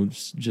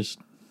just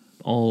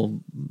all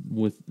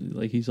with,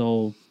 like, he's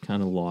all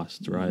kind of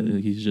lost, right?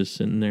 He's just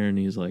sitting there, and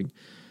he's like,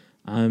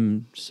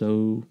 I'm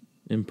so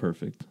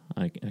imperfect.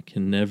 I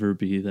can never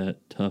be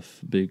that tough,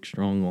 big,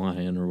 strong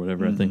lion or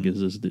whatever I think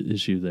is the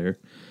issue there.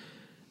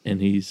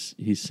 And he's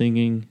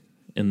singing,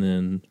 and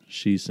then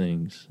she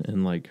sings,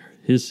 and like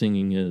his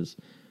singing is,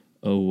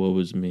 oh, woe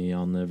is me,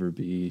 I'll never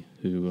be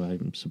who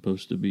I'm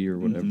supposed to be or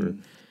whatever.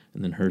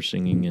 And then her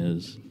singing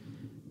is,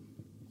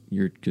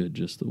 you're good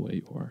just the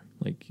way you are.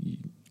 Like,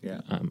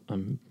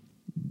 I'm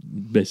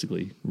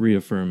basically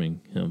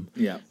reaffirming him.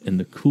 Yeah. And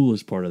the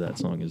coolest part of that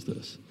song is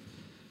this.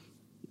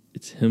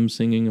 It's him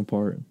singing a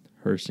part,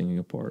 her singing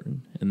a part,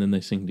 and then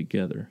they sing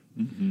together.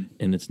 Mm-hmm.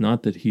 And it's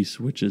not that he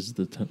switches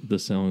the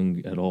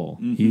song at all.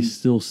 Mm-hmm. He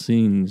still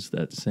sings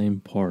that same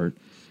part.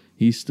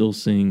 He still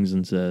sings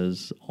and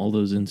says all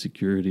those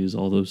insecurities,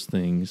 all those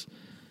things,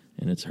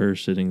 and it's her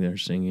sitting there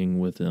singing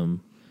with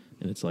him,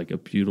 and it's like a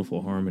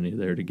beautiful harmony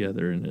there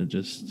together, and it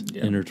just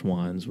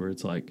intertwines where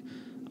it's like,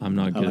 I'm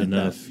not good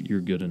enough,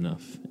 you're good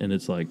enough. And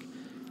it's like,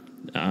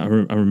 I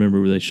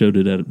remember they showed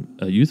it at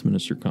a youth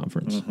minister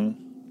conference,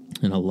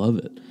 and I love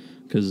it,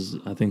 because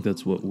I think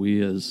that's what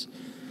we as,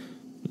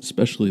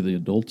 especially the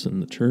adults in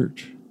the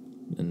church,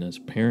 and as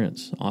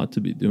parents ought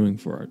to be doing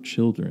for our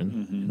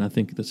children. And I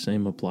think the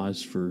same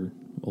applies for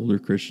older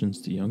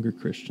Christians to younger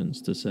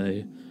Christians, to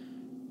say,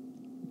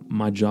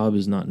 my job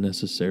is not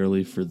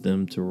necessarily for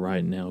them to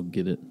right now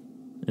get it,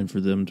 and for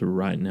them to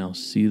right now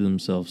see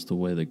themselves the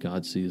way that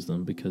God sees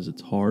them, because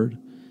it's hard.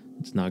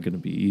 It's not going to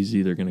be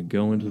easy. They're going to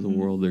go into the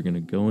world. They're going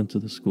to go into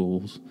the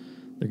schools.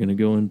 They're going to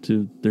go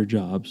into their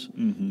jobs,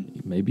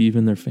 maybe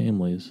even their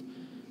families.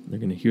 They're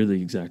going to hear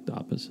the exact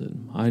opposite.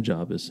 My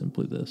job is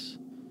simply this: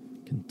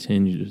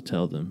 continue to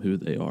tell them who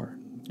they are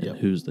and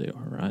whose they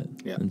are, right?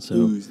 Yeah, and so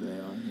whose they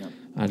are.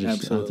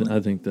 Yep. I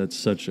think that's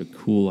such a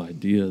cool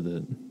idea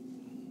that,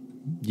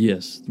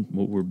 yes,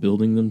 what we're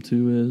building them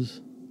to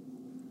is,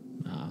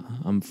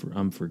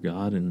 I'm for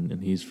God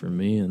and He's for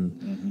me,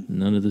 and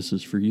none of this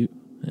is for you.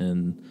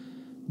 And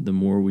the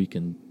more we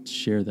can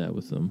share that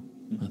with them,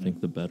 I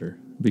think the better.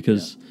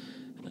 Because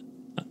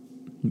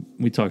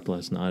we talked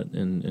last night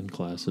in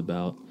class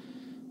about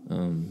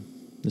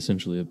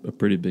essentially a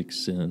pretty big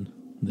sin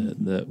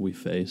that we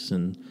face.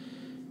 And,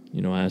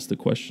 I asked the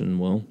question,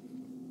 well,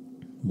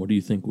 what do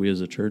you think we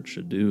as a church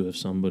should do if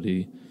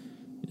somebody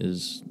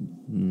is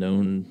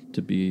known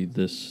to be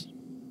this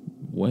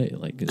way,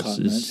 like caught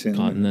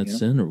in that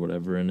sin or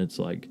whatever? And it's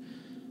like,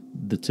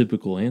 the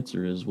typical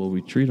answer is, well,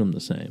 we treat them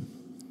the same.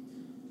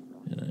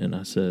 And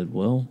I said,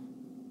 well,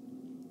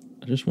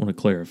 I just want to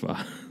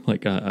clarify.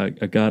 Like, I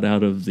got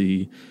out of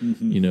the,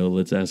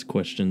 let's ask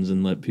questions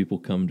and let people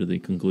come to the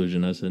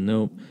conclusion. I said,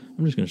 no,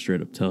 I'm just going to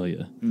straight up tell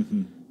you.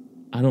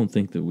 I don't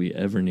think that we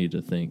ever need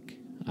to think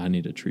I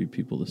need to treat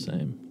people the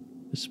same,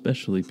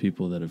 especially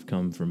people that have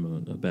come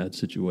from a bad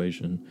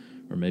situation,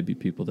 or maybe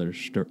people that are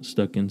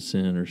stuck in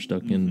sin or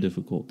stuck in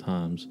difficult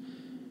times.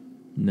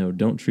 No,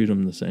 don't treat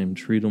them the same.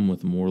 Treat them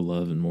with more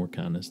love and more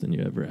kindness than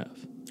you ever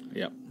have.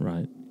 Yep.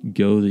 Right?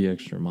 Go the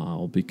extra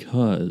mile,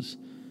 because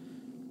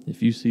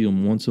if you see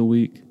them once a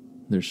week,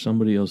 there's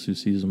somebody else who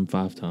sees them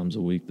 5 times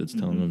a week that's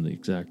telling them the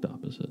exact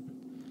opposite.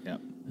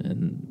 Yep.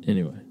 And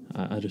anyway,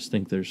 I just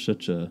think there's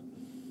such a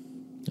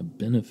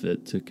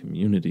benefit to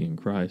community in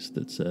Christ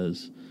that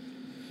says,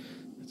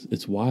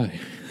 it's why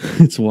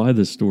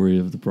the story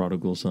of the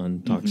prodigal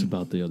son talks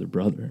about the other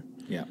brother.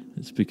 Yeah.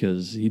 It's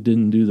because he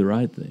didn't do the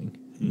right thing.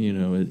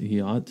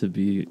 He ought to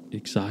be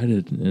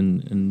excited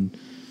and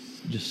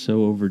just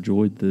so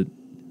overjoyed that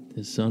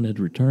his son had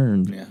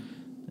returned. Yeah.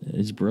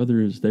 His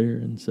brother is there.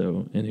 And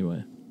so,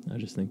 anyway, I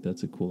just think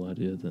that's a cool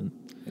idea. Then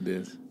it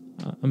is.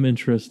 I'm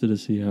interested to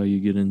see how you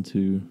get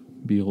into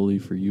be holy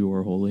for you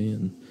are holy.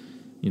 And,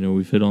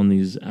 we've hit on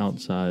these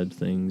outside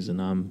things,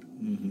 and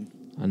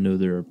I know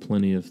there are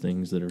plenty of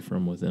things that are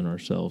from within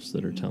ourselves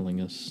that are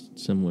telling us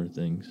similar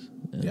things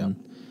and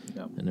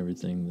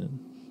everything that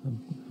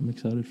I'm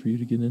excited for you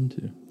to get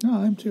into. No,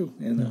 I'm too.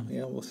 And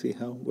we'll see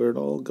where it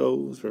all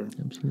goes, or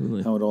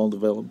how it all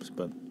develops.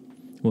 But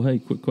well, hey,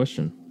 quick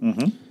question.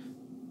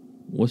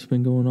 What's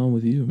been going on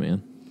with you,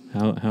 man?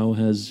 How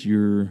has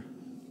your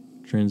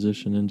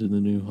transition into the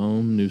new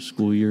home, new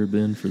school year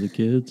been for the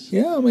kids?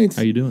 Yeah, I mean,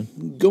 how you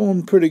doing?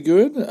 Going pretty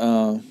good.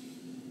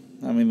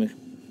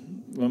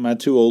 My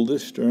 2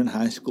 oldest are in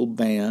high school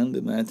band,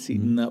 and that's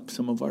eating up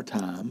some of our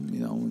time,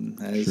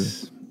 and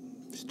as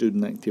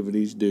student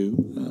activities do.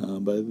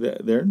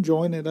 But they're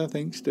enjoying it, I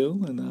think,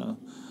 still, and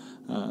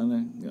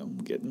they're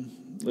getting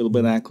a little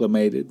bit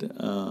acclimated.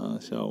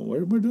 So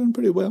we're doing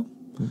pretty well.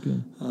 Okay.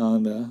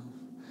 And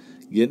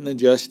getting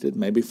adjusted,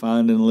 maybe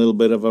finding a little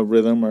bit of a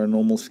rhythm or a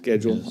normal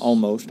schedule. Yes.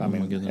 Almost.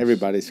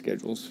 Everybody's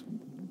schedule's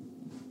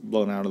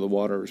blown out of the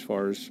water as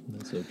far as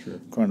that's so true.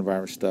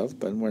 Coronavirus stuff,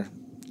 but we're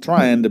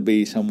trying to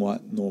be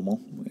somewhat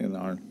normal in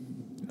our,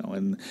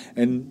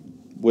 and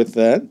with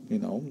that,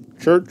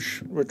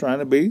 church, we're trying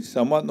to be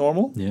somewhat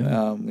normal.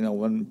 Yeah.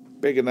 One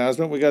big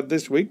announcement we got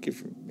this week,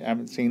 if you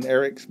haven't seen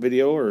Eric's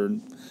video or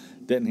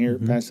didn't hear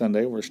it past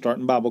Sunday, we're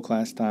starting Bible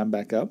class time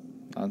back up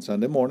on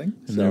Sunday morning.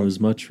 And there was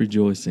much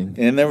rejoicing.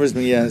 And there was,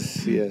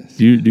 yes.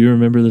 Do you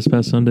remember this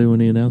past Sunday when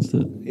he announced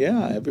it?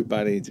 Yeah,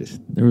 everybody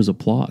there was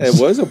applause.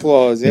 It was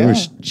applause, yeah. There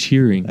was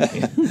cheering.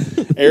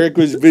 Eric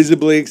was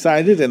visibly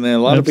excited, and then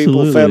a lot of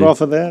people fed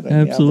off of that.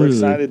 And Absolutely. We're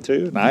excited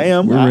too. And I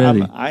am. We're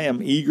ready. I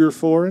am eager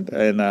for it.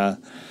 And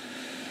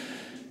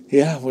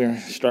we're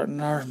starting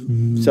our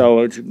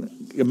so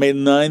it made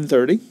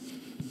 9:30.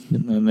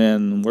 Yep. And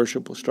then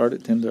worship will start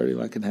at 10:30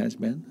 like it has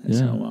been. And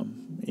so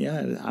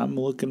I'm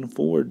looking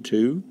forward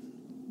to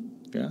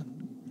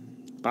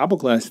Bible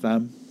class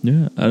time.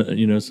 Yeah,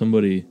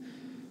 somebody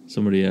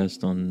somebody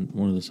asked on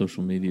one of the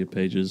social media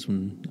pages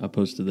when I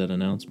posted that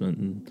announcement,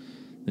 and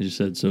they just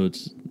said, so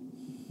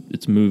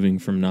it's moving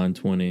from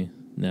 9:20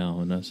 now.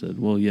 And I said,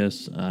 well,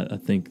 yes, I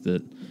think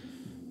that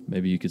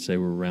maybe you could say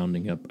we're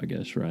rounding up, I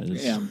guess, right?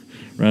 It's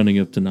rounding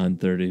up to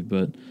 9:30.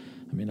 But,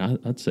 I mean,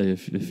 I'd say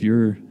if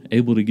you're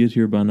able to get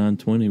here by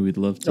 9:20, we'd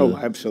love to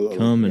absolutely.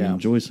 come and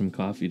enjoy some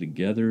coffee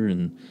together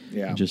and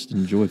just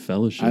enjoy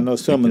fellowship. I know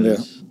some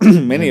of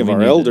many of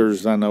our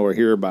elders I know are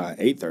here by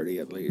 8:30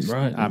 at least.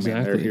 Right, I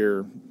mean, they're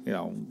here,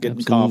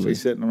 getting coffee,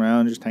 sitting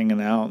around, just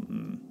hanging out.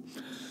 And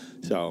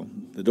so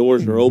the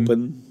doors are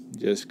open.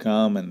 Just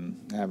come and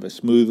have a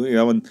smooth,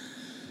 and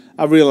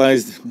I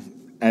realized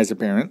as a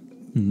parent,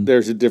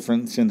 there's a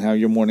difference in how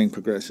your morning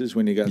progresses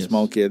when you got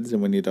small kids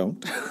and when you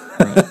don't.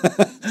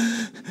 Right.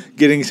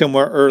 Getting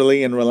somewhere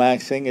early and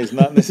relaxing is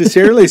not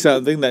necessarily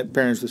something that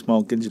parents with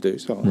small kids do.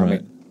 So, I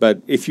mean,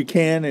 but if you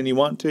can and you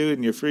want to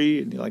and you're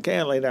free and you're like, hey,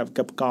 I'd like to have a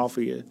cup of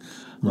coffee,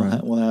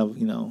 we'll have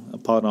a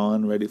pot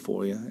on ready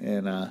for you.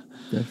 And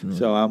definitely.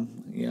 So I'm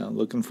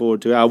looking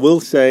forward to it. I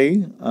will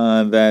say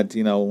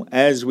that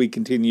as we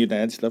continue to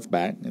add stuff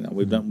back,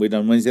 we've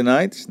done Wednesday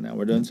nights. Now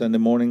we're doing Sunday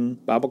morning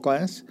Bible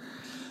class.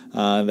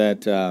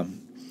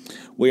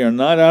 We are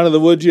not out of the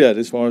woods yet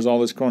as far as all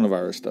this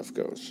coronavirus stuff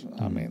goes.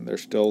 I mean,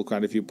 there's still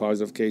quite a few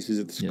positive cases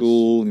at the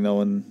school,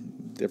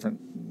 and different,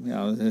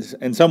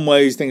 in some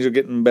ways things are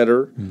getting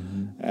better,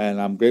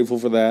 and I'm grateful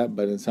for that.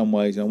 But in some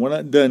ways, we're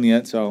not done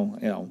yet. So,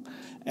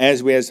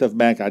 as we add stuff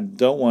back, I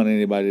don't want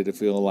anybody to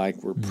feel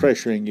like we're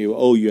pressuring you.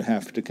 Oh, you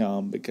have to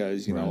come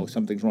because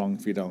something's wrong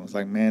if you don't. It's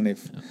like, man,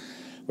 if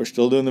we're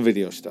still doing the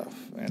video stuff,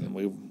 and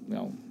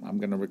I'm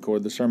going to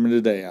record the sermon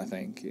today. I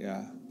think,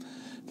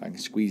 if I can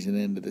squeeze it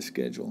into the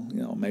schedule,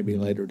 maybe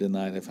later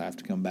tonight if I have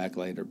to come back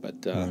later.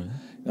 But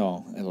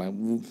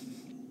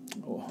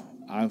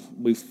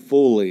we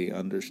fully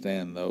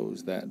understand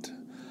those that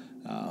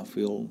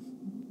feel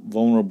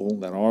vulnerable,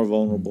 that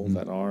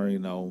are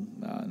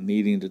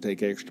needing to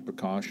take extra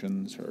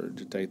precautions or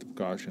to take the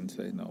precautions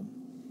they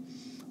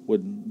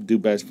would do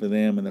best for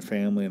them and the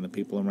family and the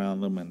people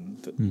around them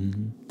and the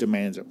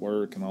demands at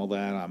work and all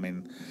that. I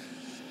mean,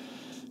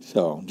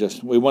 so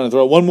we want to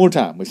throw it one more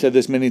time. We said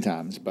this many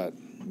times, but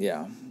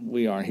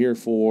we are here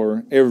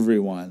for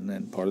everyone,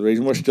 and part of the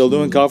reason we're still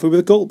doing Coffee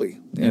with Colby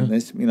in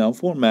this,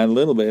 format a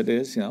little bit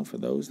is, for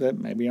those that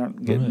maybe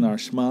aren't getting our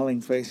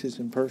smiling faces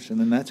in person,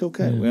 and that's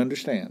okay. We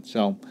understand.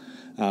 So,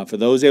 for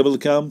those able to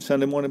come,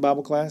 Sunday morning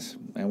Bible class,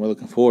 and we're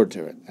looking forward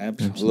to it.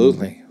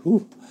 Absolutely.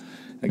 Whew.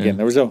 Again,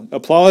 there was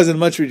applause and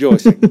much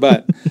rejoicing,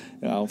 but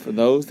for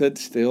those that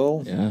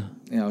still,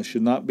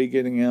 should not be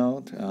getting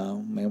out,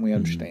 man, we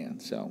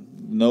understand. So,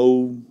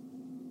 no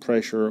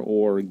pressure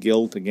or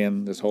guilt.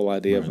 Again, this whole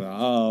idea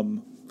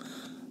of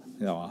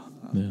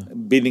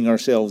beating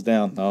ourselves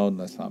down. No,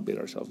 let's not beat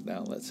ourselves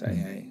down. Let's say,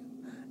 hey,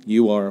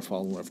 you are a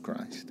follower of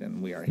Christ,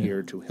 and we are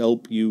here to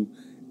help you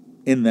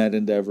in that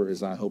endeavor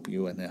as I hope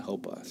you and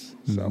help us.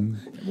 So, in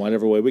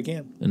whatever way we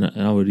can. And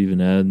I would even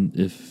add,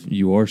 if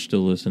you are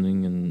still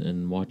listening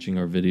and watching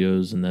our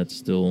videos, and that's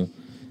still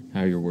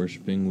how you're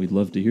worshiping, we'd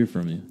love to hear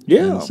from you.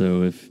 Yeah. And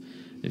so if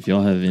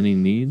y'all have any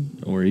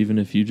need, or even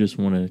if you just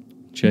want to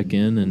check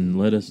in and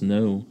let us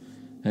know,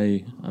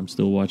 hey, I'm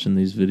still watching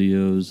these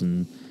videos,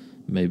 and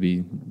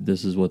maybe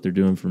this is what they're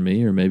doing for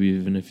me, or maybe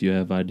even if you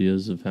have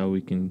ideas of how we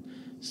can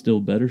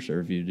still better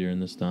serve you during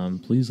this time,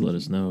 please let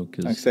us know.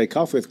 Cause I say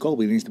Coffee with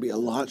Colby needs to be a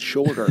lot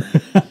shorter.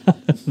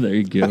 There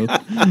you go.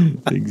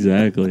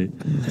 Exactly.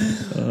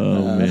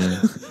 Oh, man.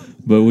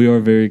 But we are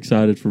very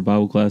excited for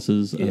Bible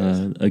classes.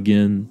 Yes.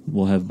 Again,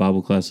 we'll have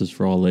Bible classes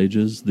for all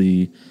ages.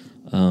 The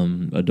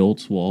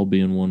adults will all be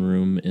in one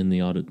room in the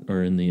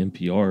in the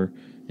NPR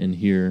in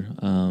here,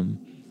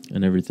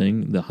 and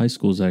everything. The high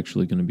school is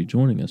actually going to be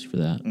joining us for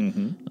that.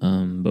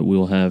 But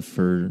we'll have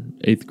for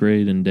 8th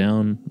grade and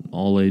down,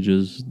 all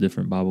ages,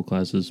 different Bible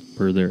classes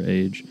per their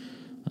age,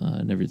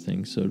 and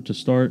everything. So to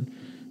start,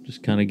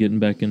 just kind of getting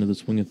back into the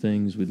swing of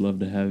things, we'd love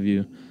to have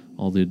you,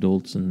 all the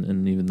adults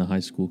and even the high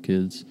school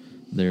kids,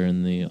 there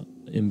in the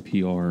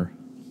NPR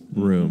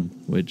room,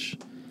 which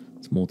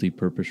it's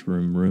multi-purpose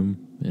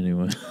room.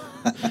 Anyway,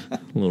 a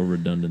little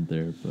redundant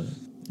there, but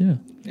yeah.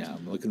 Yeah,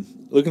 I'm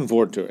looking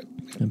forward to it.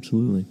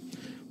 Absolutely.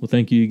 Well,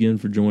 thank you again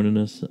for joining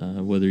us.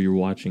 Whether you're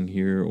watching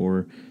here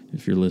or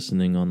if you're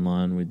listening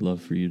online, we'd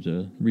love for you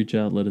to reach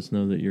out, let us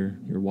know that you're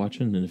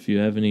watching, and if you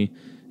have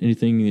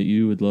anything that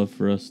you would love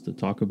for us to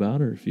talk about,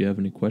 or if you have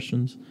any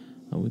questions,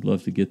 we'd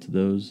love to get to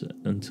those.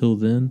 Until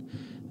then,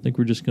 I think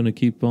we're just going to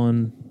keep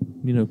on,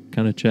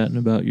 kind of chatting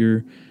about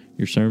your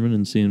sermon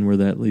and seeing where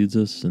that leads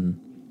us. And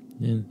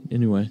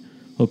anyway,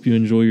 hope you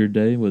enjoy your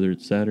day, whether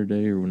it's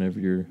Saturday or whenever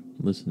you're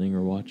listening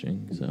or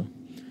watching. So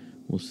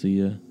we'll see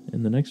you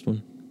in the next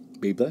one.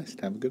 Be blessed.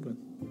 Have a good one.